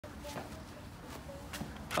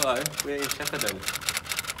Hello, we're in Shepparton.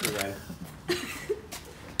 Anyway.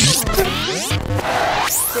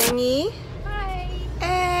 Jenny. Hi.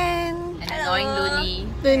 And annoying Looney.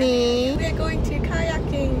 Looney. We're going to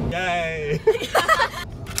kayaking. Yay!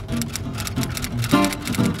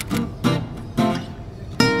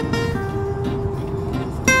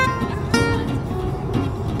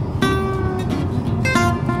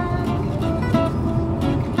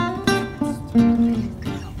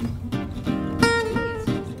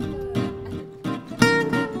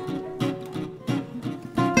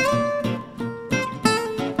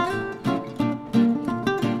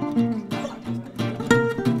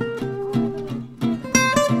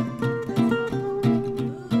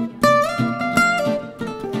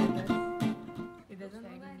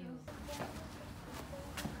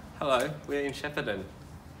 Hello, we're in Shepparton.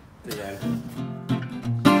 Yeah.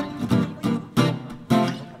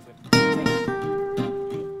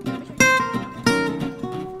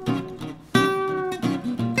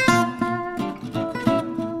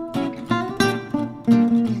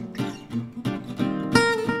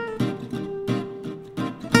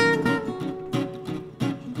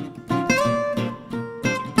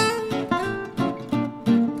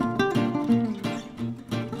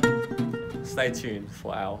 Stay tuned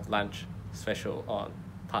for our lunch special on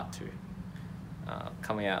part 2,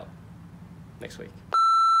 coming out next week.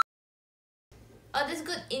 Oh, this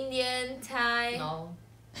good Indian Thai. No.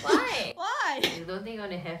 Why? Why? I don't think I'm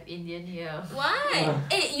gonna have Indian here. Why?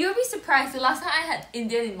 Hey, you'll be surprised. The last time I had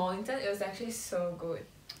Indian in Mornington, it was actually so good.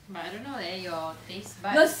 But I don't know your taste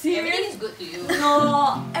buds. No, serious? Everything is good to you. No,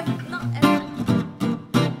 not everyone.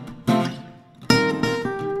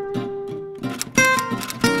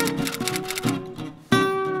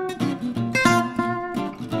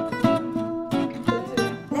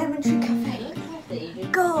 Lemon tree cafe.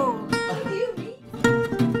 Go!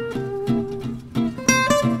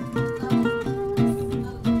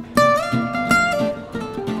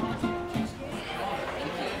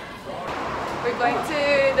 We're going to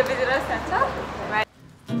the visitor center. Right.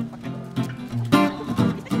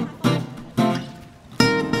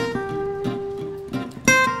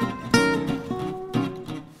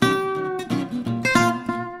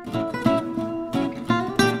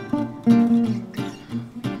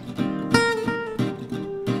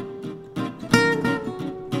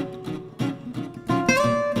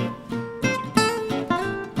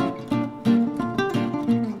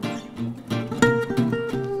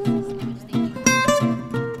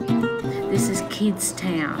 This is Kids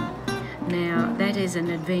Town. Now that is an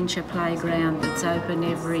adventure playground that's open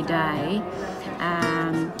every day.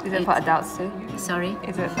 Is it for adults too? Sorry?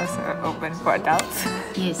 Is it also open for adults?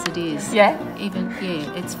 Yes, it is. Yeah?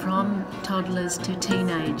 It's from toddlers to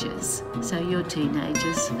teenagers. So you're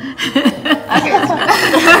teenagers.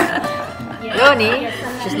 Yoni?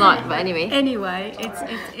 She's not, but anyway. Anyway,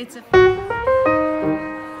 it's a...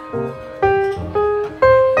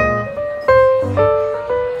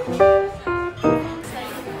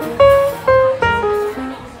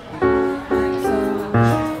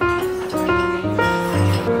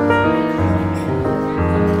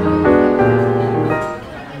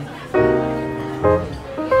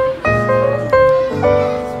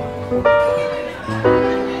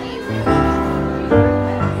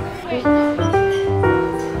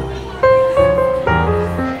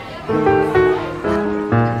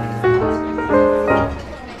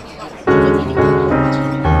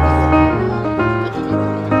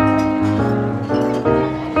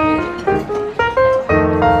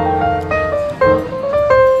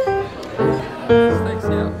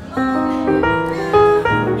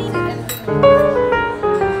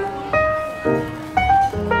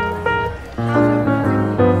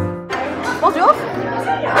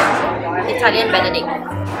 Italian Benedict.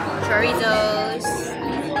 Chorizos,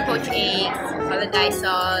 poached eggs, hollandaise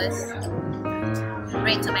sauce,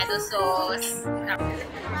 red tomato sauce. I'm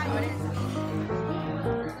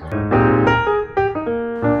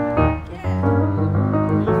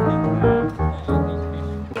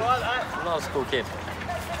not a school kid.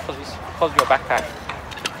 Because your backpack.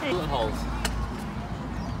 Bullet holes.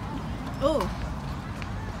 Oh.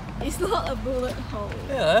 It's not a bullet hole.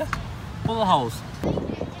 Yeah, bullet holes.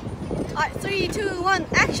 Alright, 3, 2, 1,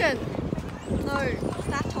 action! No,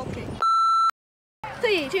 start talking.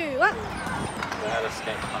 3, 2, 1. Without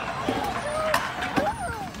escape.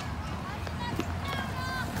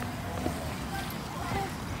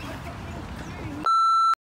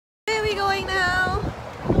 Where are we going now?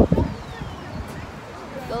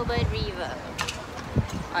 Goulburn River.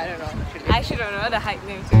 I don't know. I actually don't know the hike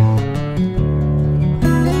name too.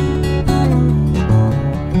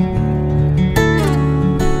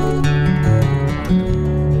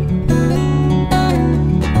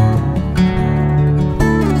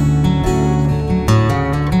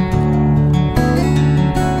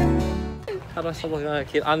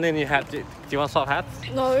 kid. And then you had. Do you want soft hats?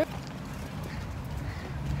 No.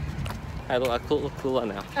 I look cooler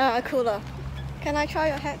now. A cooler. Can I try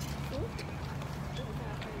your hat?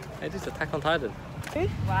 Hey, this is Attack on Titan.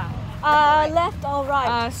 Wow. Left or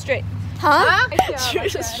right? Straight. Huh?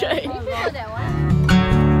 Straight. Maybe not.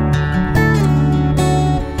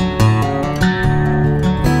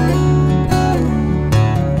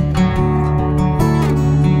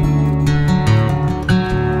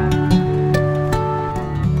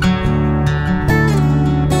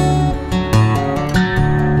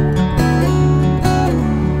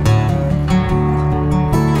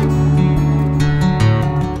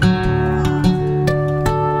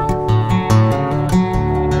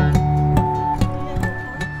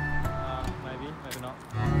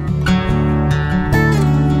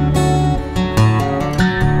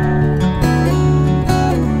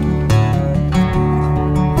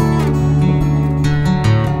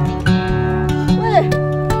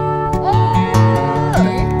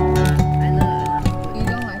 You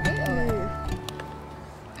don't like it? Or?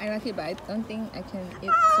 I like it, but I don't think I can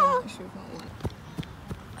eat so much with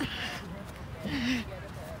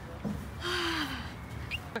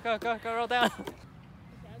it. Go, roll down.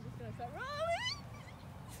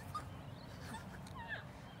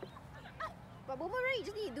 But boomerang you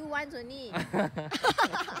just need to do once only.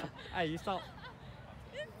 Hey, you stop.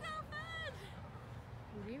 It's so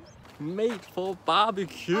fun. Made for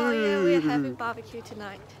barbecue. Oh yeah, we're having barbecue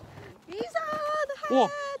tonight. Lisa, the hat! Whoa.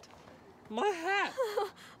 My hat.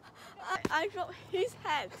 I dropped his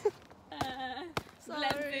hat.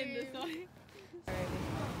 Sorry.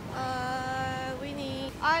 We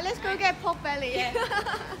need... Alright, let's go get pork belly. A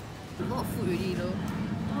lot of food already though.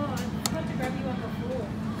 Oh, I forgot to grab you one before.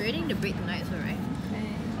 We're eating the bread tonight, so right?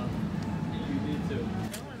 You need to.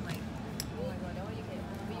 That one like, oh my god, that one you can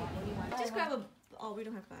only one. Just grab a... Oh, we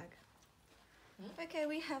don't have bag. Okay,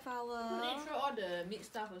 we have our... You need to throw all the meat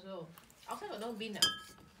stuff also. Outside got no bin now.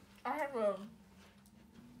 I have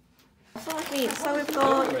meat. So we've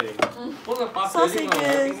got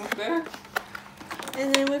Sausages.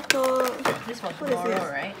 and then we've got This for What is tomorrow, this?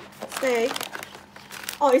 right? steak.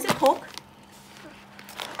 Oh, is it pork?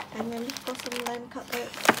 And then we've got some lamb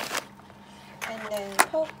cutlets. And then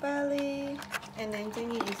pork belly. And then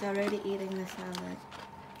Jingy is already eating the salad.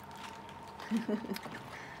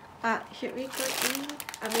 Should we go eat?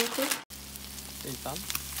 I mean cook? It's done.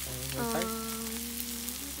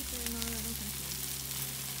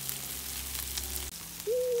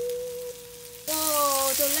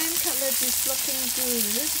 Oh, the lamb cutlet is looking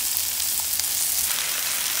good.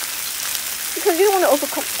 Because you don't want to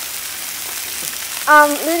overcook.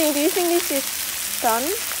 Lily, do you think this is done?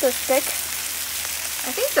 The steak?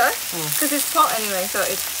 I think so. Because it's pork anyway, so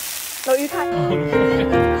it's... No, you can't. Are we eating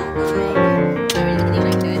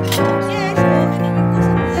like that? Yeah, sure. And then we've got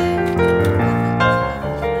some lamb.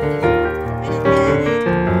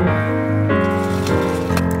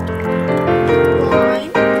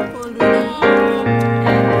 Wine for Lily.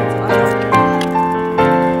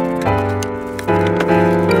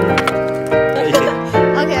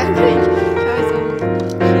 Okay, I'm going to try some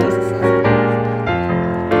cheese sauce.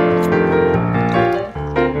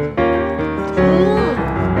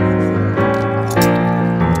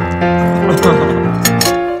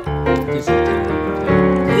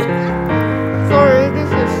 Sorry,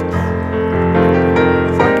 this is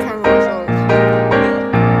for camera, so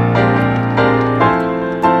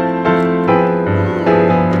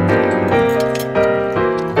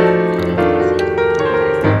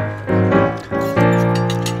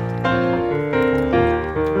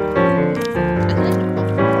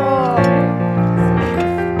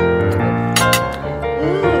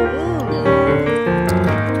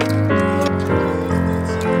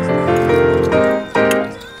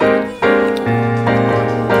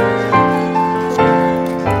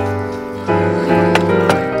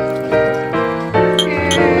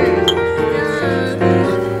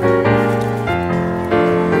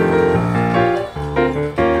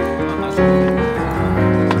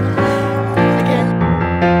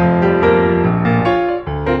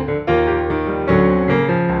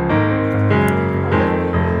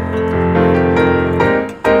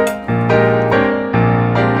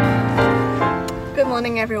Good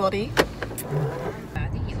morning, everybody.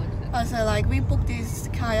 So like we booked this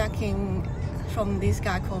kayaking from this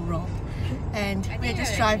guy called Rob, and we're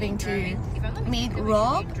just driving to meet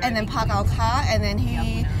Rob and then park our car, and then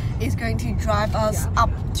he is going to drive us up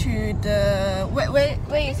to the where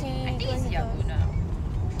is he? I think it's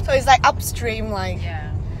Yabuna. So it's like upstream, like,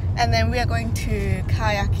 Yeah. and then we are going to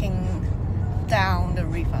kayaking down the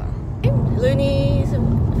river. Looney's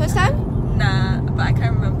first time? Nah, but I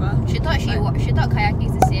can't remember. She thought kayaking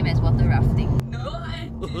is the same as water rafting. No, I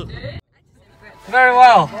didn't. Very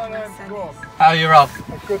well. My name's Rob. How are you, Rob?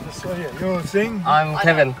 Good to see you. You're Zing? I'm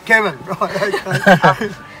Kevin. Kevin, right, okay.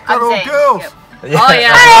 Got all Zing, girls. yep. Yeah. Oh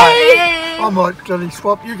yeah. I might Johnny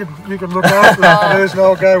swap. You can look after the girls and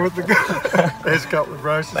I'll go with the girls. There's a couple of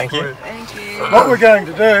roses Thank for you. you. Thank you. What we're going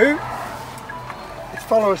to do is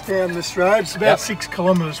follow us down this road. It's about Yep. 6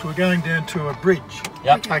 kilometres. We're going down to a bridge.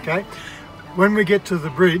 Yep. Okay. When we get to the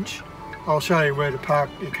bridge, I'll show you where to park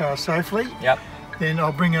your car safely. Yep. Then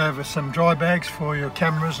I'll bring over some dry bags for your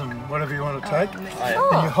cameras and whatever you want to take. Oh,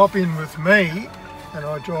 And you hop in with me and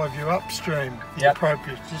I drive you upstream the Yep.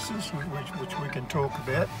 appropriate distance, which we can talk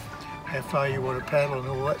about, how far you want to paddle and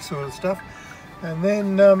all that sort of stuff. And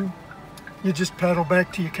then you just paddle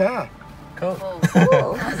back to your car. Cool.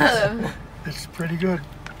 Awesome. It's pretty good.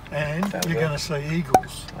 And Sounds you're good. going to see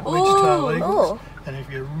eagles, wedge-tailed eagles. And if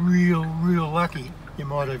you're real lucky, you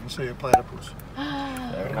might even see a platypus.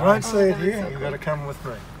 Very You nice. won't see it here, you've got to come with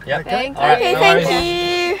me. Yep. Okay? All right, Okay, no thank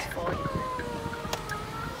worries. you.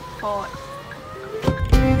 Fort.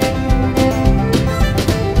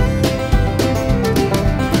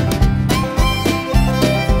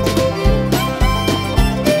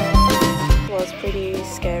 Was pretty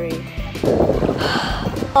scary.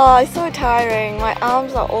 Oh, it's so tiring. My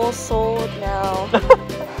arms are all sore now.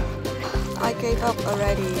 I gave up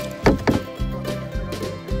already.